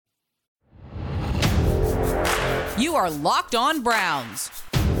You are Locked On Browns,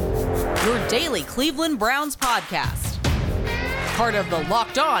 your daily Cleveland Browns podcast. Part of the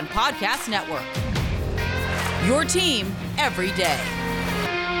Locked On Podcast Network, your team every day.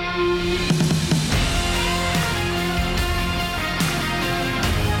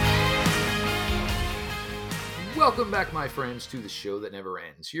 Welcome back, my friends, to the show that never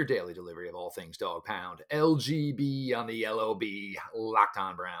ends. Your daily delivery of all things Dog Pound. LGB on the LOB. Locked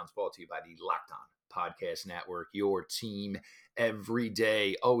On Browns, brought to you by the Locked On Podcast Network, your team every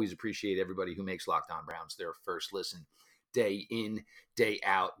day. Always appreciate everybody who makes Locked On Browns their first listen, day in, day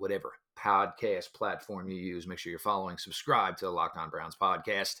out, whatever podcast platform you use. Make sure you're following, subscribe to the Locked On Browns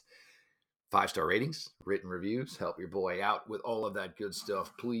podcast. 5-star ratings, written reviews, help your boy out with all of that good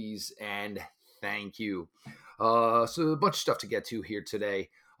stuff, please, and thank you. So a bunch of stuff to get to here today.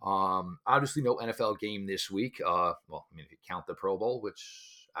 Obviously, no NFL game this week. If you count the Pro Bowl,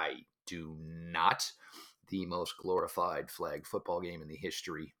 which I do not, the most glorified flag football game in the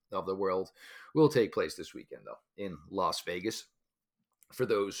history of the world will take place this weekend, though, in Las Vegas. For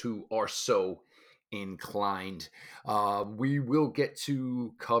those who are so inclined, we will get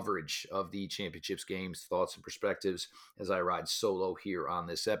to coverage of the championships games, thoughts and perspectives as I ride solo here on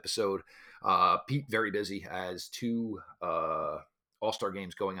this episode. Pete, very busy, as two All-Star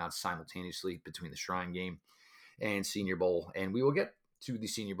games going on simultaneously between the Shrine Game and Senior Bowl. And we will get to the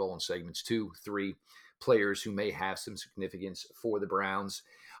Senior Bowl in segments 2, 3, players who may have some significance for the Browns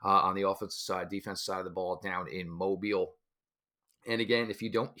on the offensive side, defensive side of the ball down in Mobile. And again, if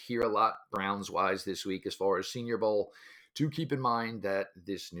you don't hear a lot Browns-wise this week as far as Senior Bowl, do keep in mind that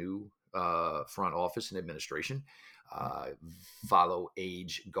this new front office and administration follow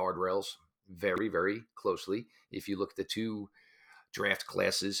age guardrails very, very closely. If you look at the two draft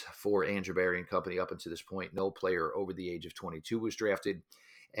classes for Andrew Berry and company up until this point, no player over the age of 22 was drafted,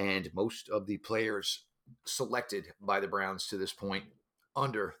 and most of the players selected by the Browns to this point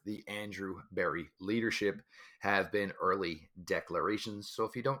under the Andrew Berry leadership have been early declarations. So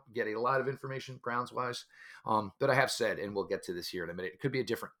if you don't get a lot of information Browns-wise, but I have said, and we'll get to this here in a minute, it could be a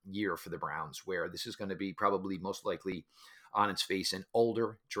different year for the Browns, where this is going to be probably most likely on its face an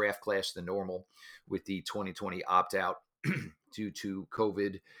older draft class than normal, with the 2020 opt-out due to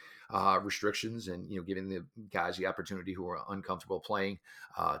COVID restrictions, and giving the guys the opportunity who are uncomfortable playing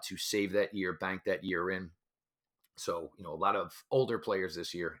to save that year, bank that year in. So, a lot of older players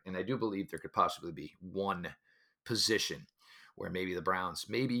this year, and I do believe there could possibly be one position where maybe the Browns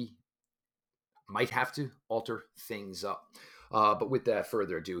might have to alter things up. But with that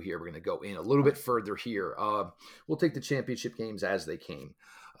further ado here, we're going to go in a little bit further here. We'll take the championship games as they came.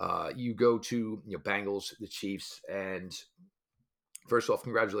 You go to Bengals, the Chiefs, and first off,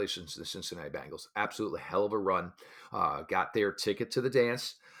 congratulations to the Cincinnati Bengals. Absolutely hell of a run. Got their ticket to the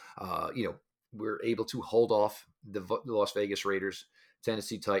dance. We're able to hold off the Las Vegas Raiders,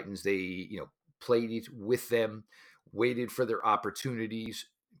 Tennessee Titans. They, played with them, waited for their opportunities,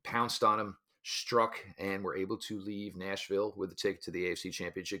 pounced on them, struck, and were able to leave Nashville with a ticket to the AFC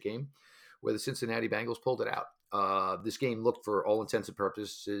Championship game, where the Cincinnati Bengals pulled it out. This game looked, for all intents and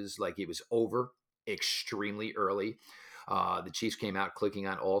purposes, like it was over extremely early. The Chiefs came out clicking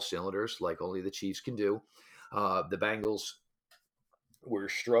on all cylinders, like only the Chiefs can do. The Bengals were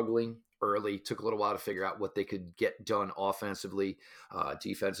struggling early, took a little while to figure out what they could get done offensively,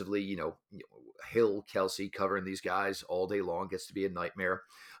 defensively. Hill, Kelsey covering these guys all day long gets to be a nightmare.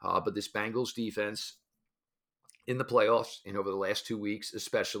 But this Bengals defense in the playoffs and over the last 2 weeks,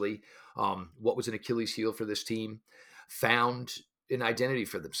 especially, what was an Achilles heel for this team, found an identity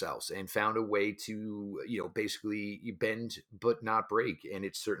for themselves and found a way to, basically bend but not break. And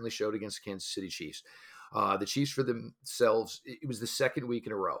it certainly showed against the Kansas City Chiefs. The Chiefs for themselves, it was the second week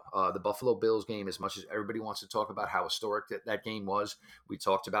in a row. The Buffalo Bills game, as much as everybody wants to talk about how historic that game was, we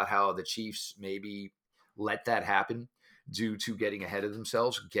talked about how the Chiefs maybe let that happen due to getting ahead of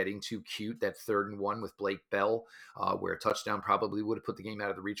themselves, getting too cute, that 3rd and 1 with Blake Bell, where a touchdown probably would have put the game out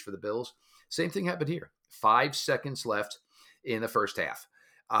of the reach for the Bills. Same thing happened here. 5 seconds left in the first half.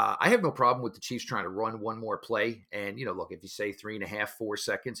 I have no problem with the Chiefs trying to run one more play. And, look, if you say 3.5, 4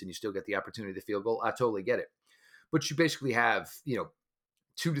 seconds and you still get the opportunity to field goal, I totally get it. But you basically have,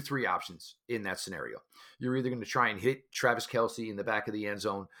 2 to 3 options in that scenario. You're either going to try and hit Travis Kelsey in the back of the end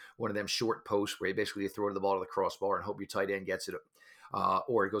zone, one of them short posts where you basically throw the ball to the crossbar and hope your tight end gets it,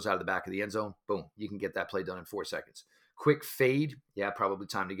 or it goes out of the back of the end zone. Boom, you can get that play done in 4 seconds. Quick fade, probably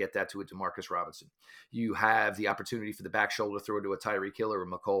time to get that to a Demarcus Robinson. You have the opportunity for the back shoulder throw to a Tyreek Hill or a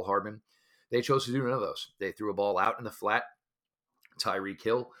McCole Hardman. They chose to do none of those. They threw a ball out in the flat. Tyreek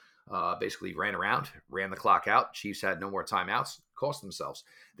Hill basically ran around, ran the clock out. Chiefs had no more timeouts, cost themselves.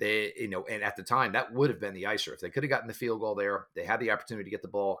 And at the time, that would have been the icer. If they could have gotten the field goal there, they had the opportunity to get the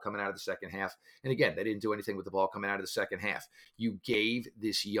ball coming out of the second half. And again, they didn't do anything with the ball coming out of the second half. You gave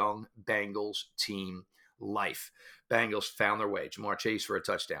this young Bengals team life. Bengals found their way. Ja'Marr Chase for a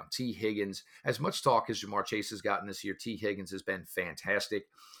touchdown. T. Higgins, as much talk as Ja'Marr Chase has gotten this year, T. Higgins has been fantastic.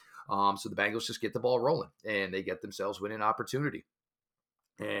 So the Bengals just get the ball rolling, and they get themselves winning opportunity.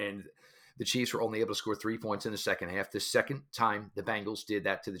 And the Chiefs were only able to score 3 points in the second half. The second time the Bengals did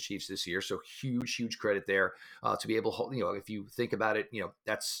that to the Chiefs this year. So huge credit there to be able to, if you think about it,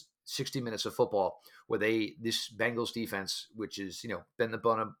 that's 60 minutes of football where this Bengals defense, which is, been the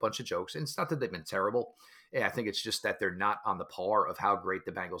bun of a bunch of jokes. And it's not that they've been terrible. I think it's just that they're not on the par of how great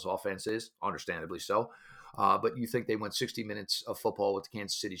the Bengals offense is, understandably so. But you think they went 60 minutes of football with the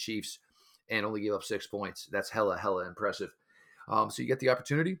Kansas City Chiefs and only gave up 6 points. That's hella impressive. So you get the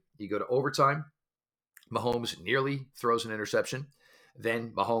opportunity. You go to overtime. Mahomes nearly throws an interception.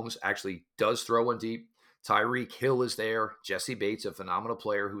 Then Mahomes actually does throw one deep. Tyreek Hill is there. Jesse Bates, a phenomenal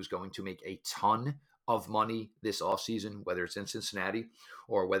player who's going to make a ton of money this offseason, whether it's in Cincinnati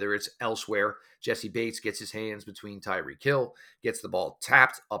or whether it's elsewhere. Jesse Bates gets his hands between Tyreek Hill, gets the ball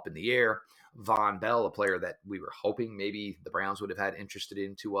tapped up in the air. Von Bell, a player that we were hoping maybe the Browns would have had interested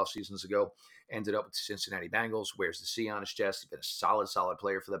in 2 off seasons ago, ended up with the Cincinnati Bengals, wears the C on his chest. He's been a solid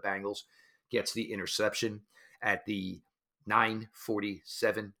player for the Bengals. Gets the interception at the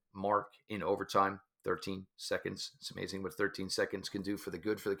 9:47 mark in overtime. 13 seconds. It's amazing what 13 seconds can do for the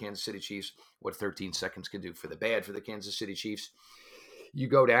good for the Kansas City Chiefs, what 13 seconds can do for the bad for the Kansas City Chiefs. You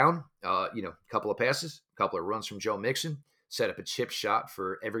go down, a couple of passes, a couple of runs from Joe Mixon, set up a chip shot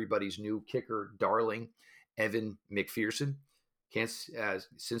for everybody's new kicker darling, Evan McPherson.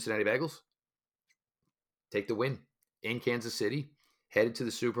 Cincinnati Bengals take the win in Kansas City, headed to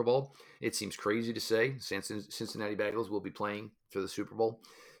the Super Bowl. It seems crazy to say Cincinnati Bengals will be playing for the Super Bowl.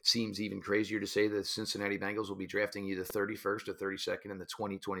 Seems even crazier to say that the Cincinnati Bengals will be drafting either 31st or 32nd in the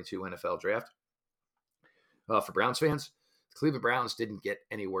 2022 NFL Draft. For Browns fans, the Cleveland Browns didn't get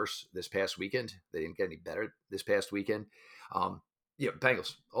any worse this past weekend. They didn't get any better this past weekend.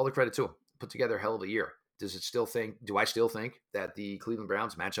 Bengals, all the credit to them. Put together a hell of a year. Do I still think that the Cleveland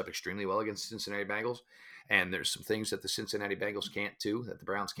Browns match up extremely well against the Cincinnati Bengals? And there's some things that the Cincinnati Bengals can't do that the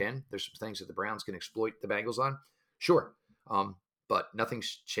Browns can. There's some things that the Browns can exploit the Bengals on. Sure. But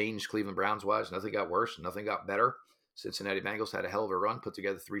nothing's changed Cleveland Browns wise. Nothing got worse. Nothing got better. Cincinnati Bengals had a hell of a run, put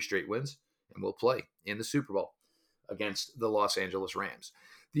together 3 straight wins, and will play in the Super Bowl against the Los Angeles Rams.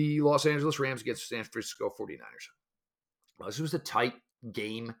 The Los Angeles Rams against San Francisco 49ers. This was a tight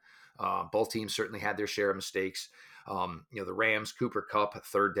game. Both teams certainly had their share of mistakes. The Rams, Cooper Kupp,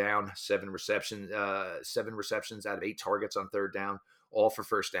 third down, 7 receptions out of 8 targets on third down, all for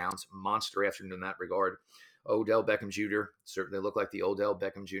first downs. Monster afternoon in that regard. Odell Beckham Jr. certainly looked like the Odell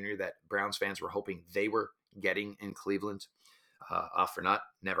Beckham Jr. that Browns fans were hoping they were getting in Cleveland. Off or not,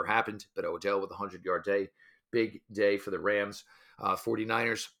 never happened, but Odell with a 100-yard day. Big day for the Rams.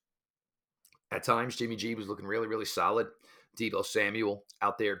 49ers, at times, Jimmy G was looking really solid. Deebo Samuel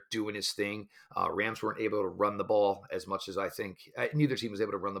out there doing his thing. Rams weren't able to run the ball as much as I think. Neither team was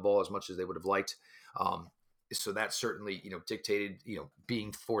able to run the ball as much as they would have liked. So that certainly, dictated,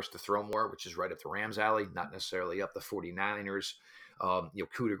 being forced to throw more, which is right up the Rams' alley, not necessarily up the 49ers.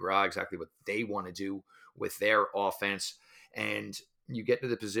 Coup de grace, exactly what they want to do with their offense. And you get to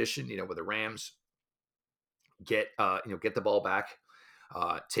the position, where the Rams get the ball back,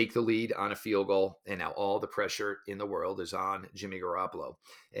 take the lead on a field goal, and now all the pressure in the world is on Jimmy Garoppolo.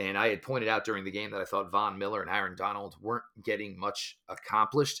 And I had pointed out during the game that I thought Von Miller and Aaron Donald weren't getting much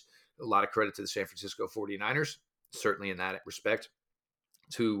accomplished. A lot of credit to the San Francisco 49ers, certainly in that respect.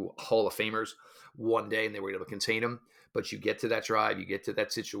 2 Hall of Famers one day, and they were able to contain them. But you get to that drive, you get to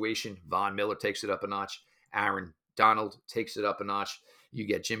that situation, Von Miller takes it up a notch. Aaron Donald takes it up a notch. You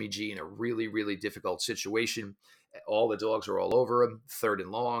get Jimmy G in a really difficult situation. All the dogs are all over him. 3rd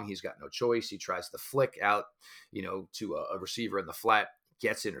and long. He's got no choice. He tries the flick out, to a receiver in the flat,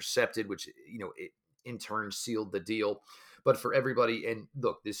 gets intercepted, which, it in turn sealed the deal. But for everybody, and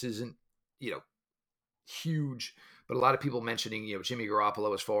look, this isn't, huge, but a lot of people mentioning, Jimmy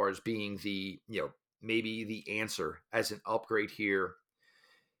Garoppolo as far as being the, maybe the answer as an upgrade here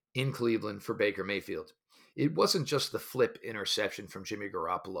in Cleveland for Baker Mayfield. It wasn't just the flip interception from Jimmy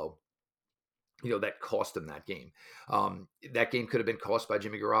Garoppolo, that cost him that game. That game could have been cost by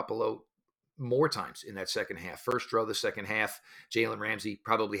Jimmy Garoppolo more times in that second half. First row of the second half, Jalen Ramsey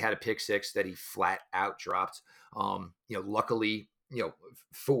probably had a pick 6 that he flat out dropped. Luckily,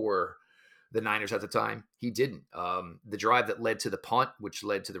 for the Niners at the time. He didn't. The drive that led to the punt, which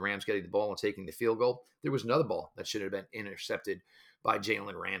led to the Rams getting the ball and taking the field goal, there was another ball that should have been intercepted by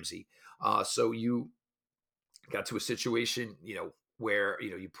Jalen Ramsey. So you got to a situation, where,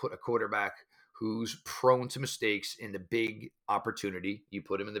 you put a quarterback who's prone to mistakes in the big opportunity. You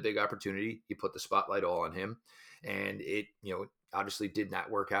put him in the big opportunity. You put the spotlight all on him. And it, obviously did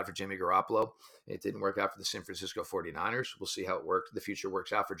not work out for Jimmy Garoppolo. It didn't work out for the San Francisco 49ers. We'll see how the future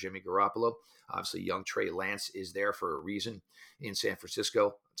works out for Jimmy Garoppolo. Obviously, young Trey Lance is there for a reason in San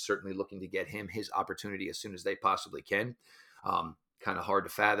Francisco. Certainly looking to get him his opportunity as soon as they possibly can. Kind of hard to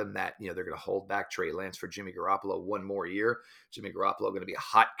fathom that, they're going to hold back Trey Lance for Jimmy Garoppolo one more year. Jimmy Garoppolo going to be a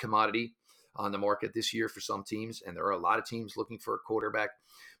hot commodity on the market this year for some teams, and there are a lot of teams looking for a quarterback.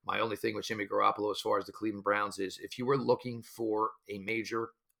 My only thing with Jimmy Garoppolo as far as the Cleveland Browns is, if you were looking for a major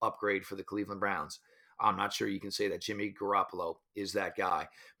upgrade for the Cleveland Browns, I'm not sure you can say that Jimmy Garoppolo is that guy.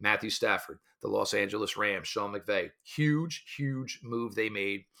 Matthew Stafford, the Los Angeles Rams, Sean McVay, huge move they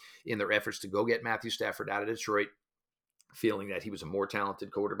made in their efforts to go get Matthew Stafford out of Detroit, feeling that he was a more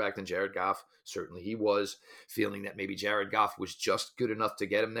talented quarterback than Jared Goff. Certainly he was. Feeling that maybe Jared Goff was just good enough to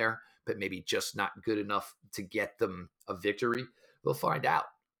get him there, but maybe just not good enough to get them a victory. We'll find out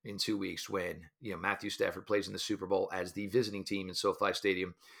in 2 weeks when, Matthew Stafford plays in the Super Bowl as the visiting team in SoFi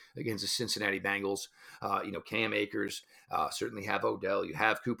Stadium against the Cincinnati Bengals. Cam Akers, certainly have Odell. You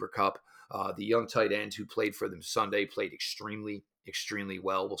have Cooper Kupp. The young tight end who played for them Sunday played extremely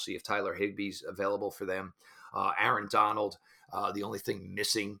well. We'll see if Tyler Higbee's available for them. Aaron Donald, the only thing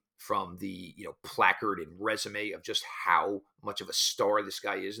missing from the placard and resume of just how much of a star this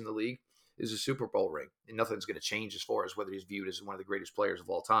guy is in the league is a Super Bowl ring. And nothing's going to change as far as whether he's viewed as one of the greatest players of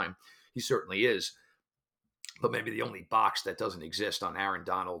all time. He certainly is. But maybe the only box that doesn't exist on Aaron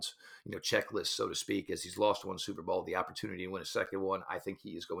Donald's checklist, so to speak, is he's lost one Super Bowl, the opportunity to win a second one. I think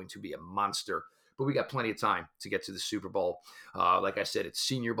he is going to be a monster. But we got plenty of time to get to the Super Bowl. Like I said, it's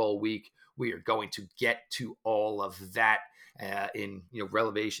Senior Bowl week. We are going to get to all of that in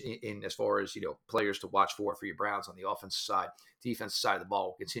relevation in as far as players to watch for your Browns on the offensive side. Defensive side of the ball.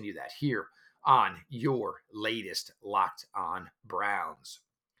 We'll continue that here on your latest Locked On Browns.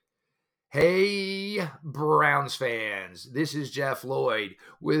 Hey, Browns fans, this is Jeff Lloyd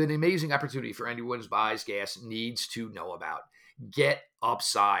with an amazing opportunity for anyone who buys gas needs to know about. Get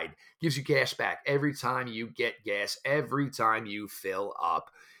Upside. Gives you cash back every time you get gas, every time you fill up.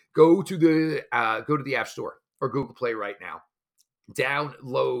 Go to the App Store or Google Play right now.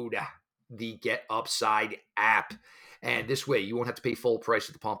 Download the Get Upside app. And this way, you won't have to pay full price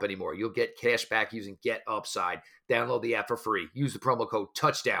at the pump anymore. You'll get cash back using Get Upside. Download the app for free. Use the promo code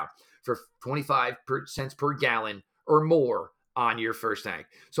TOUCHDOWN for 25 cents per gallon or more on your first tank.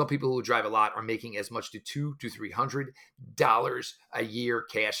 Some people who drive a lot are making as much to $200 to $300 a year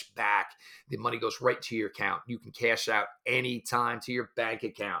cash back. The money goes right to your account. You can cash out anytime to your bank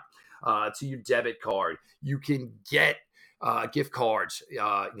account, to your debit card. You can get gift cards,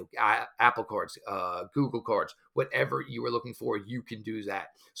 Apple cards, Google cards, whatever you are looking for, you can do that.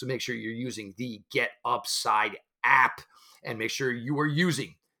 So make sure you're using the Get Upside app and make sure you are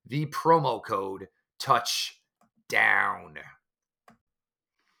using the promo code TOUCHDOWN.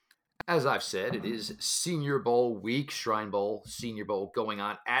 As I've said, it is Senior Bowl week, Shrine Bowl, Senior Bowl going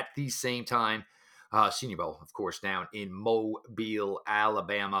on at the same time. Senior Bowl, of course, down in Mobile,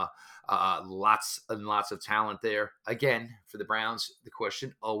 Alabama. Lots and lots of talent there. Again, for the Browns, the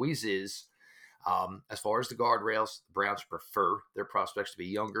question always is, as far as the guardrails, the Browns prefer their prospects to be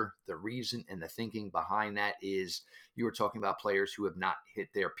younger. The reason and the thinking behind that is you were talking about players who have not hit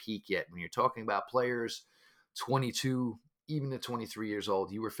their peak yet. When you're talking about players 22, even to 23 years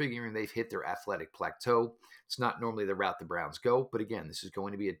old, you were figuring they've hit their athletic plateau. It's not normally the route the Browns go, but again, this is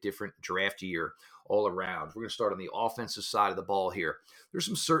going to be a different draft year all around. We're going to start on the offensive side of the ball here.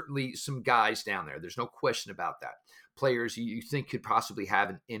 There's certainly some guys down there. There's no question about that. Players you think could possibly have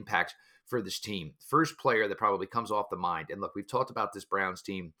an impact for this team. First player that probably comes off the mind, and look, we've talked about this Browns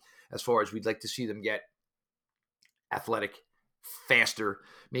team as far as we'd like to see them get athletic, faster,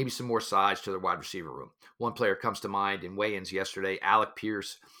 maybe some more size to their wide receiver room. One player comes to mind in weigh-ins yesterday, Alec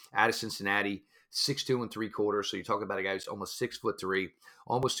Pierce out of Cincinnati, 6'2" 3/4. So you're talking about a guy who's almost 6'3",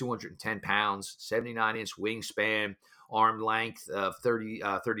 almost 210 pounds, 79-inch wingspan, arm length of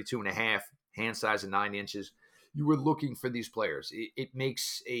 32 and a half, hand size of 9 inches. You were looking for these players. It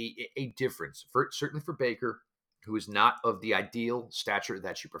makes a difference, certainly for Baker, who is not of the ideal stature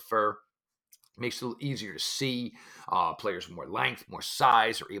that you prefer. Makes it a little easier to see. Players with more length, more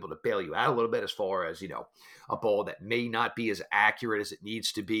size are able to bail you out a little bit as far as, a ball that may not be as accurate as it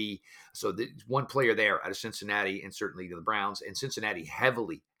needs to be. So one player there out of Cincinnati and certainly the Browns, and Cincinnati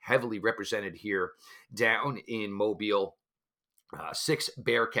heavily, heavily represented here down in Mobile. 6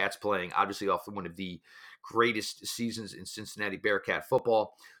 Bearcats playing, obviously off one of the greatest seasons in Cincinnati Bearcat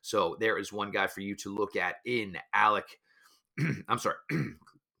football. So there is one guy for you to look at in Alec. I'm sorry.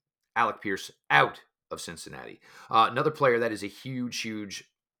 Alec Pierce out of Cincinnati. Another player that is a huge, huge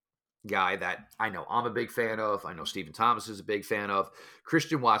guy that I know I'm a big fan of. I know Stephen Thomas is a big fan of.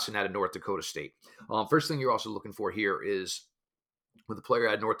 Christian Watson out of North Dakota State. First thing you're also looking for here is with the player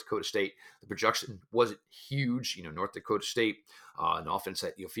out of North Dakota State, the projection wasn't huge. North Dakota State, an offense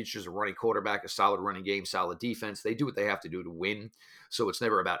that features a running quarterback, a solid running game, solid defense. They do what they have to do to win. So it's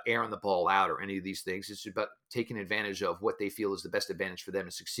never about airing the ball out or any of these things. It's about taking advantage of what they feel is the best advantage for them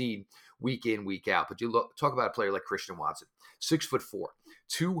to succeed week in, week out. But you talk about a player like Christian Watson, 6'4",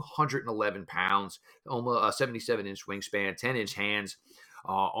 211 pounds, almost 77-inch wingspan, 10-inch hands,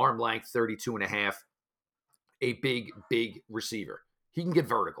 arm length 32 and a half. A big, big receiver. He can get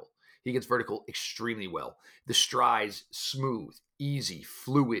vertical. He gets vertical extremely well. The strides, smooth, easy,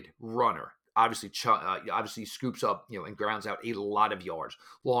 fluid runner. Obviously scoops up, and grounds out a lot of yards.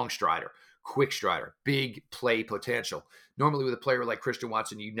 Long strider, quick strider, big play potential. Normally with a player like Christian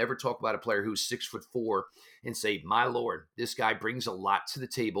Watson, you never talk about a player who's 6'4" and say, my Lord, this guy brings a lot to the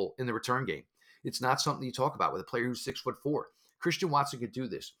table in the return game. It's not something you talk about with a player who's 6'4". Christian Watson could do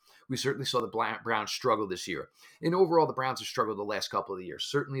this. We certainly saw the Browns struggle this year. And overall, the Browns have struggled the last couple of years.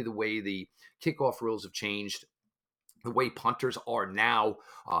 Certainly the way the kickoff rules have changed, the way punters are now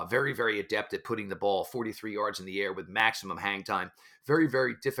very, very adept at putting the ball 43 yards in the air with maximum hang time. Very,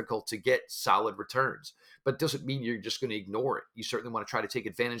 very difficult to get solid returns. But it doesn't mean you're just going to ignore it. You certainly want to try to take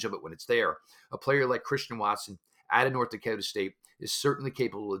advantage of it when it's there. A player like Christian Watson out of North Dakota State is certainly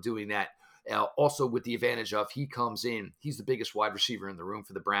capable of doing that. Also with the advantage of he comes in, he's the biggest wide receiver in the room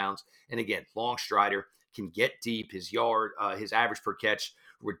for the Browns. And again, long strider, can get deep. His average per catch,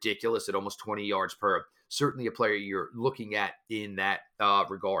 ridiculous at almost 20 yards per. Certainly a player you're looking at in that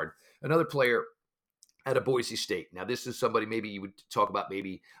regard. Another player out of Boise State. Now, this is somebody maybe you would talk about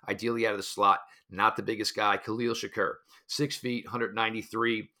maybe ideally out of the slot. Not the biggest guy, Khalil Shakur. 6 feet,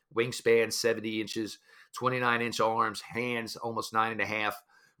 193, wingspan 70 inches, 29-inch arms, hands almost 9.5.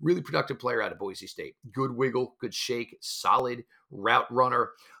 Really productive player out of Boise State. Good wiggle, good shake, solid route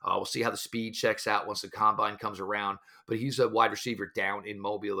runner. We'll see how the speed checks out once the combine comes around. But he's a wide receiver down in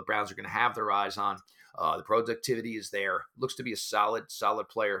Mobile. The Browns are going to have their eyes on. The productivity is there. Looks to be a solid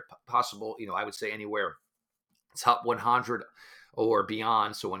player. Possible, I would say anywhere top 100 or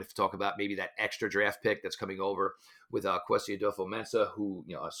beyond. So when you talk about maybe that extra draft pick that's coming over with Kwesi Adofo-Mensah, who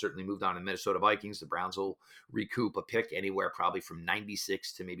certainly moved on to Minnesota Vikings, the Browns will recoup a pick anywhere probably from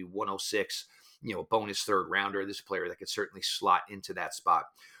 96 to maybe 106, a bonus third rounder. This is a player that could certainly slot into that spot.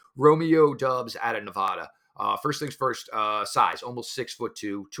 Romeo Doubs out of Nevada. First things first, size, almost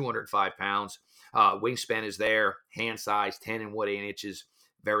 6'2", 205 pounds. Wingspan is there. Hand size, 10 and 1/8 inches.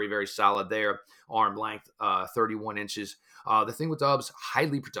 Very, very solid there. Arm length, 31 inches. The thing with Doubs,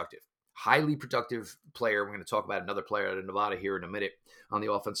 highly productive player. We're going to talk about another player out of Nevada here in a minute on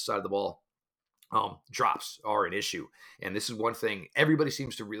the offensive side of the ball. Drops are an issue. And this is one thing. Everybody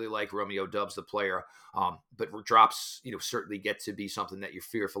seems to really like Romeo Doubs, the player. But drops, certainly get to be something that you're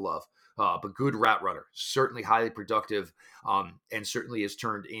fearful of. But good route runner, certainly highly productive, and certainly has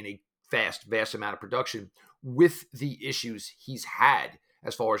turned in a vast amount of production with the issues he's had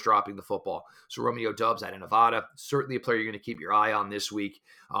as far as dropping the football. So Romeo Doubs out of Nevada, certainly a player you're going to keep your eye on this week.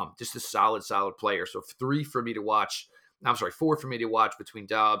 Just a solid player. So 4 for me to watch between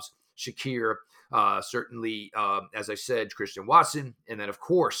Doubs, Shakir, certainly, as I said, Christian Watson, and then, of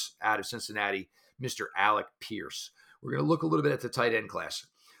course, out of Cincinnati, Mr. Alec Pierce. We're going to look a little bit at the tight end class.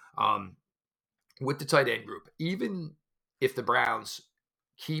 With the tight end group, even if the Browns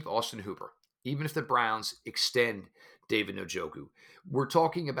keep Austin Hooper, even if the Browns extend David Njoku, we're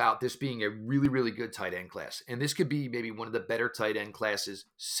talking about this being a really, really good tight end class. And this could be maybe one of the better tight end classes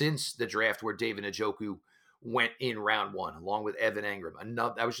since the draft where David Njoku went in round 1, along with Evan Engram.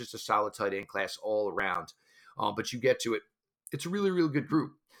 That was just a solid tight end class all around. But you get to it, it's a really, really good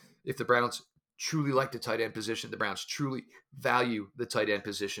group. If the Browns truly like the tight end position, the Browns truly value the tight end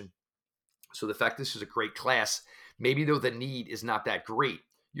position. So the fact this is a great class, maybe though the need is not that great,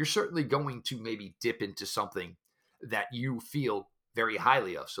 you're certainly going to maybe dip into something that you feel very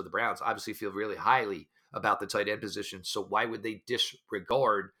highly of. So the Browns obviously feel really highly about the tight end position. So why would they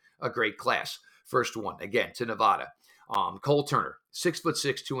disregard a great class? First one, again, to Nevada. Cole Turner,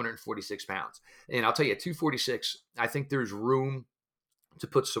 6'6", 246 pounds. And I'll tell you, at 246, I think there's room to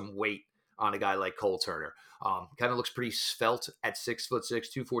put some weight on a guy like Cole Turner. Kind of looks pretty svelte at 6'6",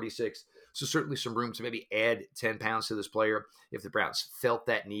 246. So certainly some room to maybe add 10 pounds to this player if the Browns felt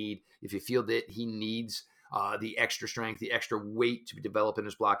that need. If you feel that he needs the extra strength, the extra weight to develop in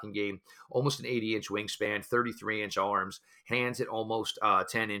his blocking game. Almost an 80-inch wingspan, 33-inch arms, hands at almost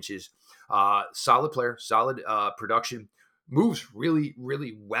 10 inches. Solid player, solid production. Moves really,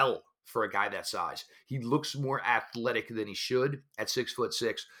 really well for a guy that size. He looks more athletic than he should at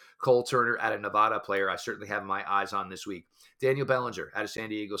 6'6". Cole Turner out of Nevada, player I certainly have my eyes on this week. Daniel Bellinger out of San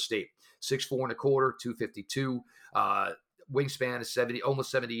Diego State, 6'4 and a quarter, 252. Wingspan is 70,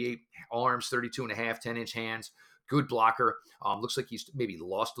 almost 78. Arms, 32 and a half, 10-inch hands. Good blocker. Looks like he's maybe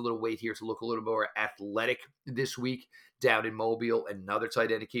lost a little weight here to look a little more athletic this week down in Mobile. Another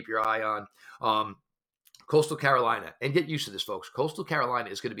tight end to keep your eye on. Coastal Carolina, and get used to this, folks. Coastal Carolina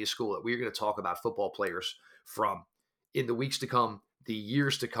is going to be a school that we're going to talk about football players from in the weeks to come, the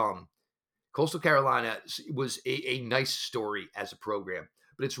years to come. Coastal Carolina was a nice story as a program,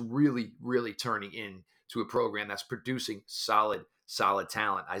 but it's really, really turning into a program that's producing solid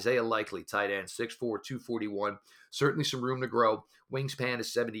talent. Isaiah Likely, tight end, 6'4", 241. Certainly some room to grow. Wingspan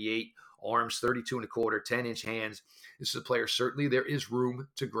is 78. Arms, 32 and a quarter, 10-inch hands. This is a player, certainly there is room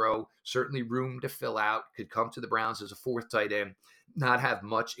to grow, certainly room to fill out. Could come to the Browns as a fourth tight end, not have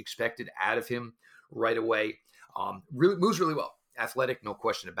much expected out of him right away. Really moves really well. Athletic, no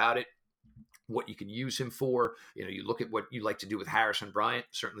question about it. What you can use him for, you look at what you like to do with Harrison Bryant,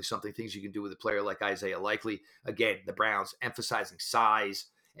 certainly things you can do with a player like Isaiah Likely. Again, the Browns emphasizing size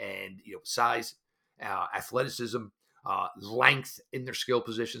and, athleticism, length in their skill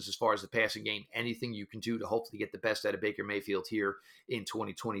positions as far as the passing game. Anything you can do to hopefully get the best out of Baker Mayfield here in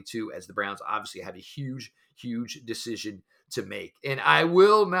 2022, as the Browns obviously have a huge decision to make. And I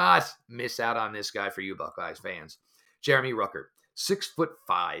will not miss out on this guy for you Buckeyes fans. Jeremy Ruckert,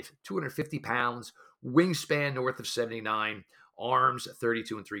 6'5", 250 pounds, wingspan north of 79, arms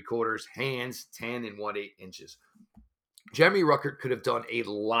 32 and 3/4, hands 10 and 1/8 inches. Jeremy Ruckert could have done a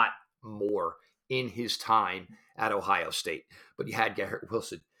lot more in his time at Ohio State, but you had Garrett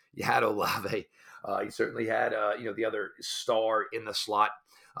Wilson, you had Olave, you certainly had the other star in the slot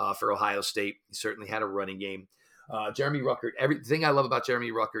for Ohio State. You certainly had a running game. Jeremy Ruckert, everything I love about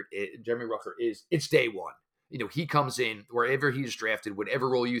Jeremy Ruckert is it's day one. He comes in wherever he's drafted, whatever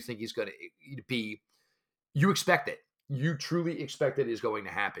role you think he's going to be, you expect it. You truly expect it is going to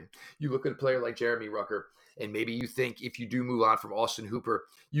happen. You look at a player like Jeremy Ruckert, and maybe you think if you do move on from Austin Hooper,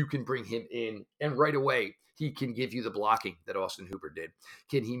 you can bring him in, and right away, he can give you the blocking that Austin Hooper did.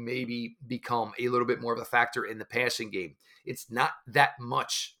 Can he maybe become a little bit more of a factor in the passing game? It's not that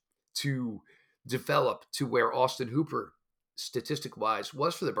much to develop to where Austin Hooper, statistic-wise,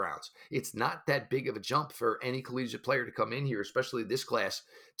 was for the Browns. It's not that big of a jump for any collegiate player to come in here, especially this class,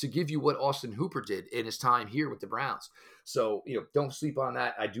 to give you what Austin Hooper did in his time here with the Browns. So, don't sleep on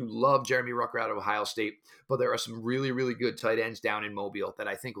that. I do love Jeremy Ruckert out of Ohio State, but there are some really, really good tight ends down in Mobile that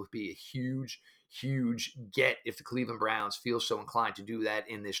I think would be a huge get if the Cleveland Browns feel so inclined to do that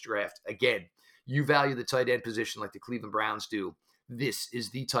in this draft. Again, you value the tight end position like the Cleveland Browns do. This is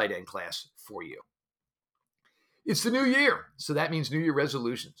the tight end class for you. It's the new year, so that means New Year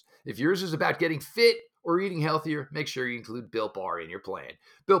resolutions. If yours is about getting fit or eating healthier, make sure you include Built Bar in your plan.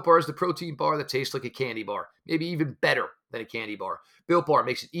 Built Bar is the protein bar that tastes like a candy bar, maybe even better than a candy bar. Built Bar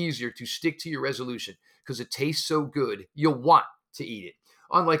makes it easier to stick to your resolution because it tastes so good, you'll want to eat it.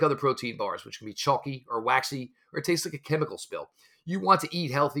 Unlike other protein bars, which can be chalky or waxy or taste like a chemical spill. You want to eat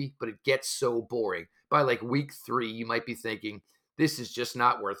healthy, but it gets so boring. By like week 3, you might be thinking, this is just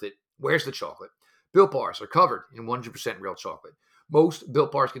not worth it. Where's the chocolate? Built Bars are covered in 100% real chocolate. Most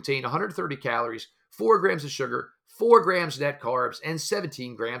Built Bars contain 130 calories, 4 grams of sugar, 4 grams net carbs, and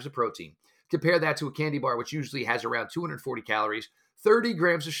 17 grams of protein. Compare that to a candy bar, which usually has around 240 calories, 30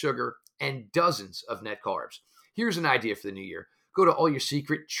 grams of sugar, and dozens of net carbs. Here's an idea for the new year. Go to all your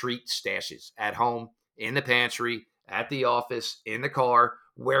secret treat stashes at home, in the pantry, at the office, in the car,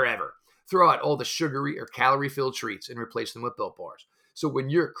 wherever. Throw out all the sugary or calorie-filled treats and replace them with Built Bars. So when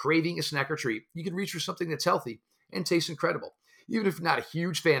you're craving a snack or treat, you can reach for something that's healthy and tastes incredible. Even if you're not a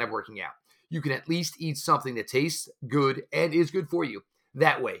huge fan of working out, you can at least eat something that tastes good and is good for you.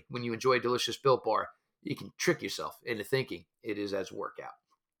 That way, when you enjoy a delicious Built Bar, you can trick yourself into thinking it is as workout.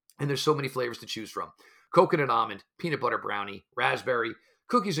 And there's so many flavors to choose from. Coconut almond, peanut butter brownie, raspberry,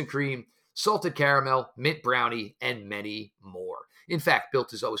 cookies and cream, salted caramel, mint brownie, and many more. In fact,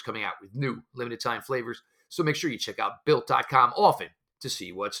 Built is always coming out with new limited time flavors, so make sure you check out Built.com often to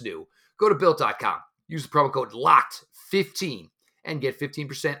see what's new. Go to Built.com. Use the promo code LOCKED15 and get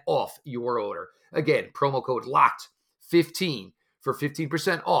 15% off your order. Again, promo code LOCKED15 for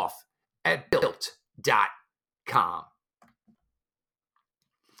 15% off at built.com.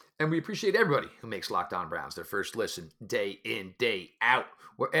 And we appreciate everybody who makes Locked On Browns their first listen day in, day out,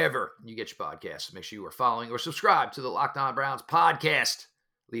 wherever you get your podcasts. Make sure you are following or subscribe to the Locked On Browns podcast.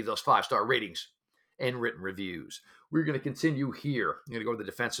 Leave those 5-star ratings and written reviews. We're going to continue here. I'm going to go to the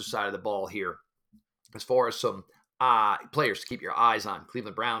defensive side of the ball here as far as some players to keep your eyes on,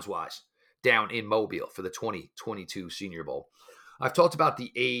 Cleveland Browns-wise, down in Mobile for the 2022 Senior Bowl. I've talked about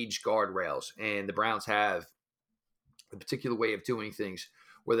the age guardrails, and the Browns have a particular way of doing things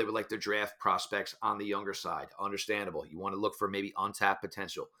where they would like their draft prospects on the younger side. Understandable. You want to look for maybe untapped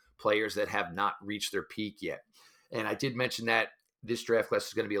potential, players that have not reached their peak yet. And I did mention that this draft class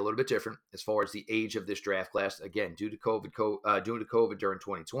is going to be a little bit different as far as the age of this draft class. Again, due to COVID during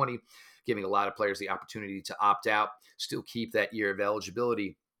 2020, giving a lot of players the opportunity to opt out, still keep that year of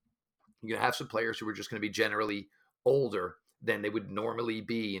eligibility. You're going to have some players who are just going to be generally older than they would normally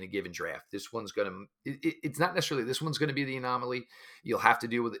be in a given draft. This one's going to, it's not necessarily this one's going to be the anomaly. You'll have to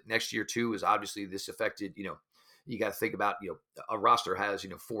deal with it next year too, is obviously this affected, you got to think about, a roster has,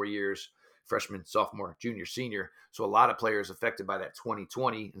 4 years, freshman, sophomore, junior, senior. So a lot of players affected by that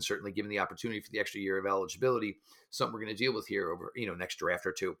 2020 and certainly given the opportunity for the extra year of eligibility, something we're going to deal with here over, next draft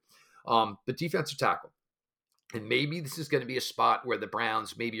or two. But defensive tackle. And maybe this is going to be a spot where the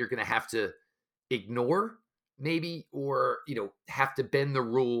Browns, maybe you're going to have to ignore maybe, or, have to bend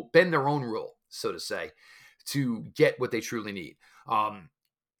their own rule, so to say, to get what they truly need.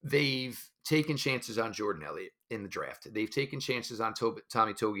 They've taken chances on Jordan Elliott in the draft. They've taken chances on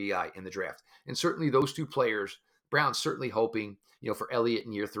Tommy Togiai in the draft. And certainly those two players, Browns certainly hoping, for Elliott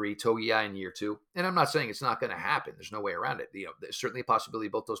in year 3, Togiai in year 2. And I'm not saying it's not going to happen. There's no way around it. There's certainly a possibility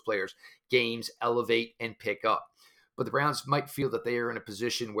both those players games elevate and pick up. But the Browns might feel that they are in a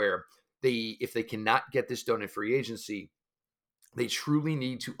position where if they cannot get this done in free agency, they truly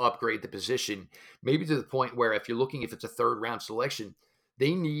need to upgrade the position, maybe to the point where if it's a 3rd round selection,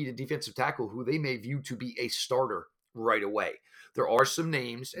 they need a defensive tackle who they may view to be a starter right away. There are some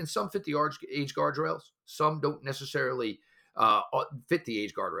names, and some fit the age guardrails. Some don't necessarily fit the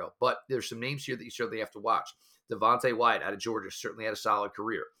age guardrail, but there's some names here that you certainly have to watch. Devontae Wyatt out of Georgia certainly had a solid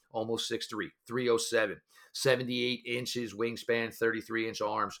career. Almost 6'3", 307, 78 inches wingspan, 33-inch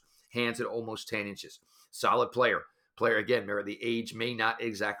arms, hands at almost 10 inches. Solid player. Again, remember the age may not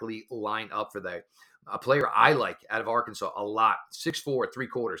exactly line up for that. A player I like out of Arkansas a lot. 6'4", 3/4,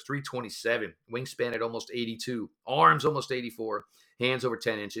 327. Wingspan at almost 82. Arms almost 84. Hands over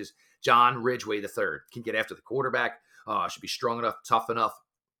 10 inches. John Ridgeway III can get after the quarterback. Should be strong enough, tough enough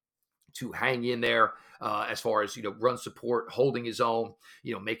to hang in there as far as, run support, holding his own,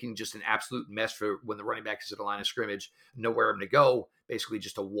 making just an absolute mess for when the running back is at the line of scrimmage, nowhere him to go, basically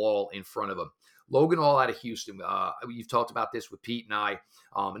just a wall in front of him. Logan Hall out of Houston. You've talked about this with Pete and I.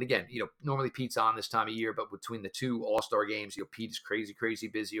 And again, normally Pete's on this time of year, but between the 2 All-Star games, Pete is crazy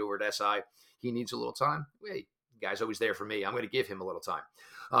busy over at SI. He needs a little time. Hey, the guy's always there for me. I'm going to give him a little time.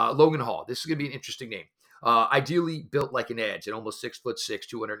 Logan Hall. This is going to be an interesting name. Ideally built like an edge at almost 6'6",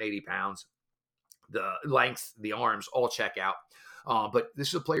 280 pounds. The length, the arms all check out. But this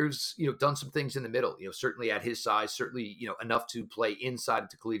is a player who's, done some things in the middle, certainly at his size, certainly, enough to play inside at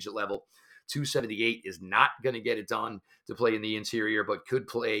the collegiate level. 278 is not going to get it done to play in the interior, but could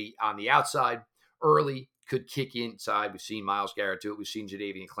play on the outside early, could kick inside. We've seen Myles Garrett do it. We've seen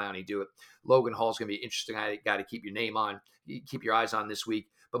Jadeveon Clowney do it. Logan Hall is going to be an interesting guy to keep your eyes on this week.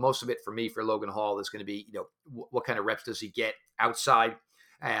 But most of it for me, for Logan Hall, is going to be, what kind of reps does he get outside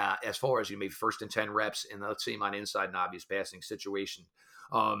as far as, maybe 1st and 10 reps, and let's see him on inside an obvious passing situation.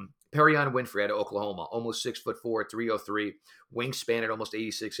 Perion Winfrey out of Oklahoma, almost 6'4", 303, wingspan at almost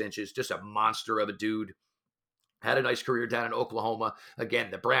 86 inches, just a monster of a dude. Had a nice career down in Oklahoma.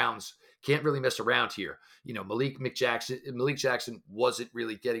 Again, the Browns can't really mess around here. Malik Jackson wasn't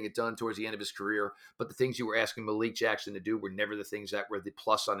really getting it done towards the end of his career, but the things you were asking Malik Jackson to do were never the things that were the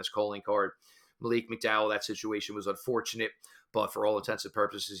plus on his calling card. Malik McDowell, that situation was unfortunate, but for all intents and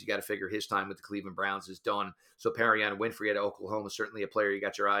purposes, you got to figure his time with the Cleveland Browns is done. So Perion Winfrey out of Oklahoma, certainly a player you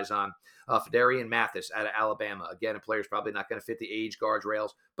got your eyes on. Phidarian Mathis out of Alabama. Again, a player's probably not going to fit the age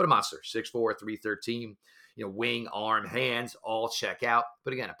guardrails, but a monster. 6'4", 313. Wing, arm, hands, all check out.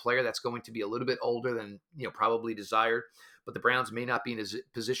 But again, a player that's going to be a little bit older than, probably desired. But the Browns may not be in a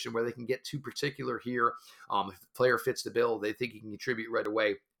position where they can get too particular here. If the player fits the bill, they think he can contribute right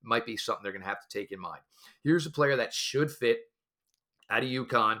away. Might be something they're going to have to take in mind. Here's a player that should fit out of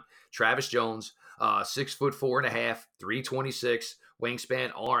UConn, Travis Jones, 6'4.5", 326,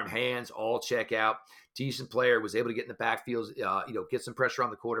 Wingspan, arm, hands, all check out. Decent player, was able to get in the backfield, get some pressure on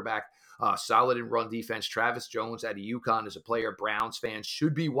the quarterback. Solid in run defense. Travis Jones out of UConn is a player Browns fans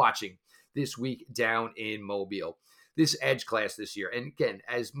should be watching this week down in Mobile. This edge class this year, and again,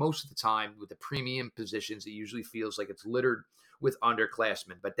 as most of the time with the premium positions, it usually feels like it's littered with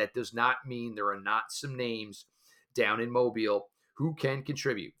underclassmen, but that does not mean there are not some names down in Mobile who can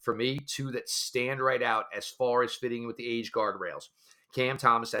contribute. For me, two that stand right out as far as fitting with the age guardrails. Cam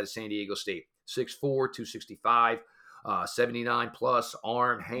Thomas out of San Diego State, 6'4", 265, 79 plus,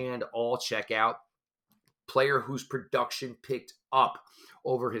 arm, hand, all check out. Player whose production picked up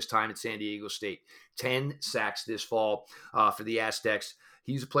over his time at San Diego State. 10 sacks this fall for the Aztecs.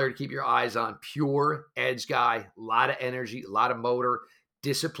 He's a player to keep your eyes on. Pure edge guy, a lot of energy, a lot of motor,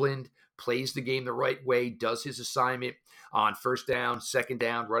 disciplined, plays the game the right way, does his assignment on first down, second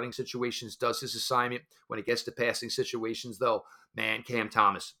down, running situations, does his assignment. When it gets to passing situations, though, man, Cam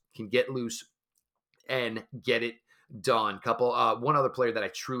Thomas can get loose and get it done. One other player that I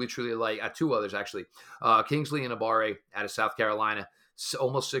truly like, two others actually. Kingsley Enagbare out of South Carolina,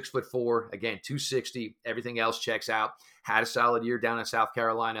 almost 6'4", again 260. Everything else checks out. Had a solid year down in South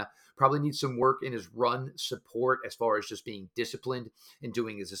Carolina. Probably needs some work in his run support as far as just being disciplined and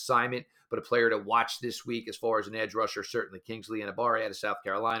doing his assignment. But a player to watch this week as far as an edge rusher, certainly Kingsley Enagbare out of South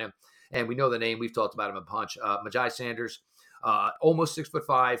Carolina. And we know the name. We've talked about him a bunch. Majai Sanders, almost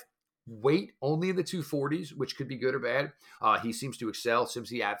 6'5". Weight only in the 240s, which could be good or bad. He seems to excel. Seems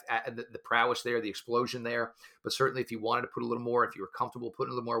to have the prowess there, the explosion there. But certainly if you wanted to put a little more, if you were comfortable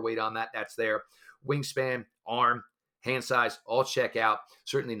putting a little more weight on that, that's there. Wingspan, arm, hand size, all check out.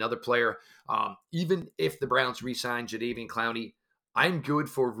 Certainly another player. Even if the Browns re-sign Jadeveon Clowney, I'm good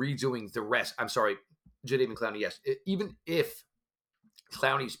for redoing the rest. I'm sorry, Jadeveon Clowney, yes. Even if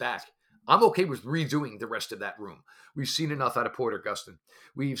Clowney's back, I'm okay with redoing the rest of that room. We've seen enough out of Porter Gustin.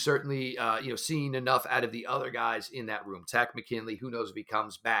 We've certainly, seen enough out of the other guys in that room. Takk McKinley, who knows if he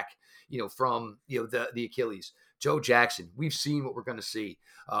comes back, from the Achilles. Joe Jackson, we've seen what we're going to see.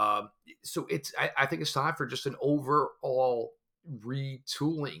 So I think it's time for just an overall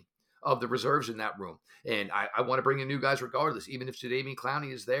retooling of the reserves in that room. And I want to bring in new guys regardless, even if Jadeveon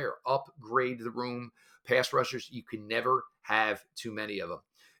Clowney is there. Upgrade the room. Pass rushers, you can never have too many of them.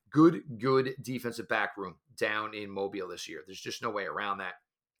 Good defensive back room down in Mobile this year. There's just no way around that.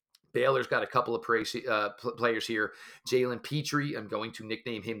 Baylor's got a couple of players here. Jalen Petrie, I'm going to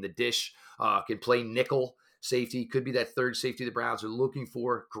nickname him the Dish, can play nickel safety. Could be that third safety the Browns are looking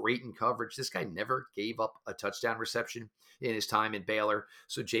for. Great in coverage. This guy never gave up a touchdown reception in his time in Baylor.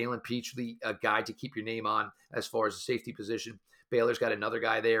 So Jalen Petrie, a guy to keep your name on as far as the safety position. Baylor's got another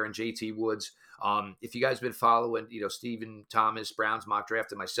guy there in JT Woods. If you guys have been following, Stephen Thomas, Browns mock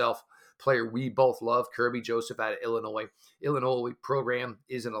draft, and myself, player we both love, Kirby Joseph out of Illinois. Illinois program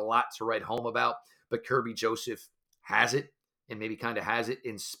isn't a lot to write home about, but Kirby Joseph has it, and maybe kind of has it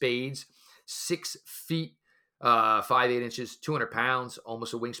in spades. 6 feet, 5'8" inches, 200 pounds,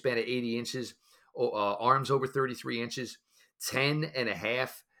 almost a wingspan of 80 inches, arms over 33 inches, 10 and a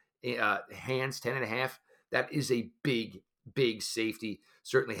half, hands 10 and a half. That is a big safety.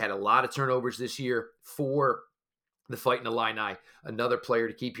 Certainly had a lot of turnovers this year for the Fighting Illini. Another player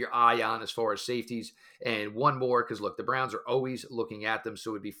to keep your eye on as far as safeties. And one more, because look, the Browns are always looking at them, so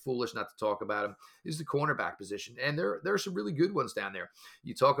it would be foolish not to talk about them, is the cornerback position. And there are some really good ones down there.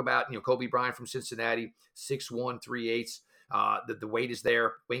 You talk about, Kobe Bryant from Cincinnati, 6'1", 3/8. The weight is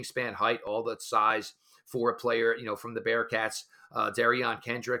there, wingspan, height, all that size for a player, from the Bearcats. Darion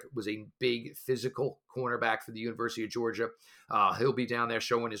Kendrick was a big physical cornerback for the University of Georgia. He'll be down there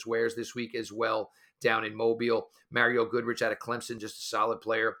showing his wares this week as well down in Mobile. Mario Goodrich out of Clemson, just a solid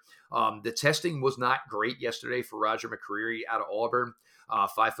player. The testing was not great yesterday for Roger McCreary out of Auburn.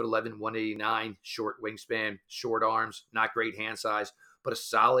 5'11", 189, short wingspan, short arms, not great hand size, but a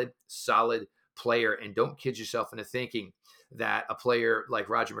solid player. And don't kid yourself into thinking that a player like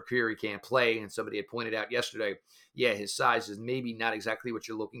Roger McCreary can't play. And somebody had pointed out yesterday, yeah, his size is maybe not exactly what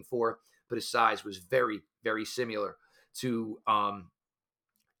you're looking for, but his size was very, very similar to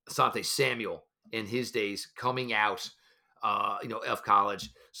Asante Samuel in his days coming out, of college.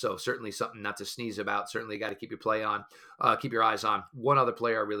 So certainly something not to sneeze about. Certainly got to keep your eyes on. One other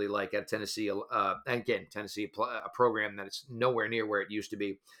player I really like at Tennessee. Again, Tennessee, a program that is nowhere near where it used to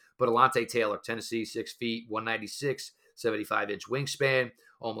be. But Alontae Taylor, Tennessee, 6 feet, 196, 75-inch wingspan,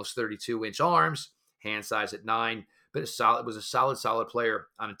 almost 32-inch arms, hand size at 9. But was a solid player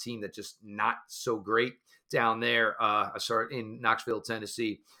on a team that just not so great down there. In Knoxville,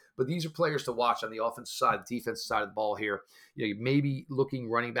 Tennessee. But these are players to watch on the offensive side, the defensive side of the ball here. You may be looking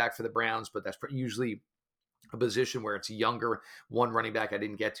running back for the Browns, but that's usually a position where it's younger. One running back I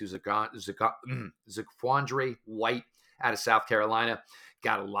didn't get to, Zaquandre White out of South Carolina.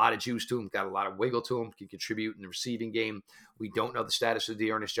 Got a lot of juice to him, got a lot of wiggle to him, can contribute in the receiving game. We don't know the status of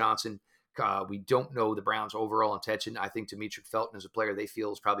D'Ernest Johnson. We don't know the Browns' overall intention. I think Demetric Felton is a player they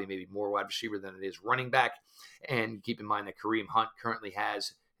feel is probably maybe more wide receiver than it is running back. And keep in mind that Kareem Hunt currently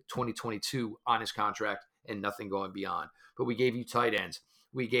has 2022 on his contract and nothing going beyond. But we gave you tight ends.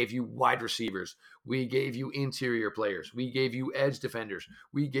 We gave you wide receivers. We gave you interior players. We gave you edge defenders.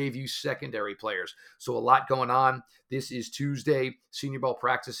 We gave you secondary players. So a lot going on. This is Tuesday. Senior Bowl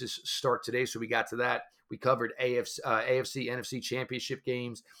practices start today, so we got to that. We covered AFC, NFC championship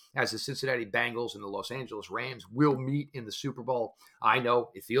games as the Cincinnati Bengals and the Los Angeles Rams will meet in the Super Bowl. I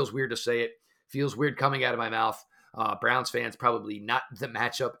know it feels weird to say it. Feels weird coming out of my mouth. Browns fans, probably not the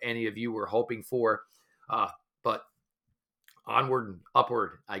matchup any of you were hoping for, but onward and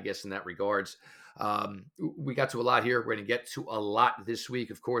upward, I guess, in that regards. We got to a lot here. We're going to get to a lot this week,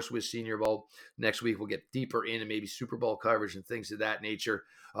 of course, with Senior Bowl. Next week, we'll get deeper into maybe Super Bowl coverage and things of that nature.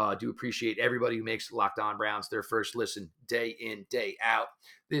 Do appreciate everybody who makes Locked On Browns their first listen day in, day out.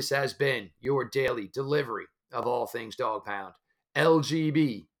 This has been your daily delivery of all things Dog Pound.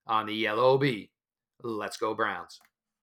 LGB on the LOB. Let's go Browns.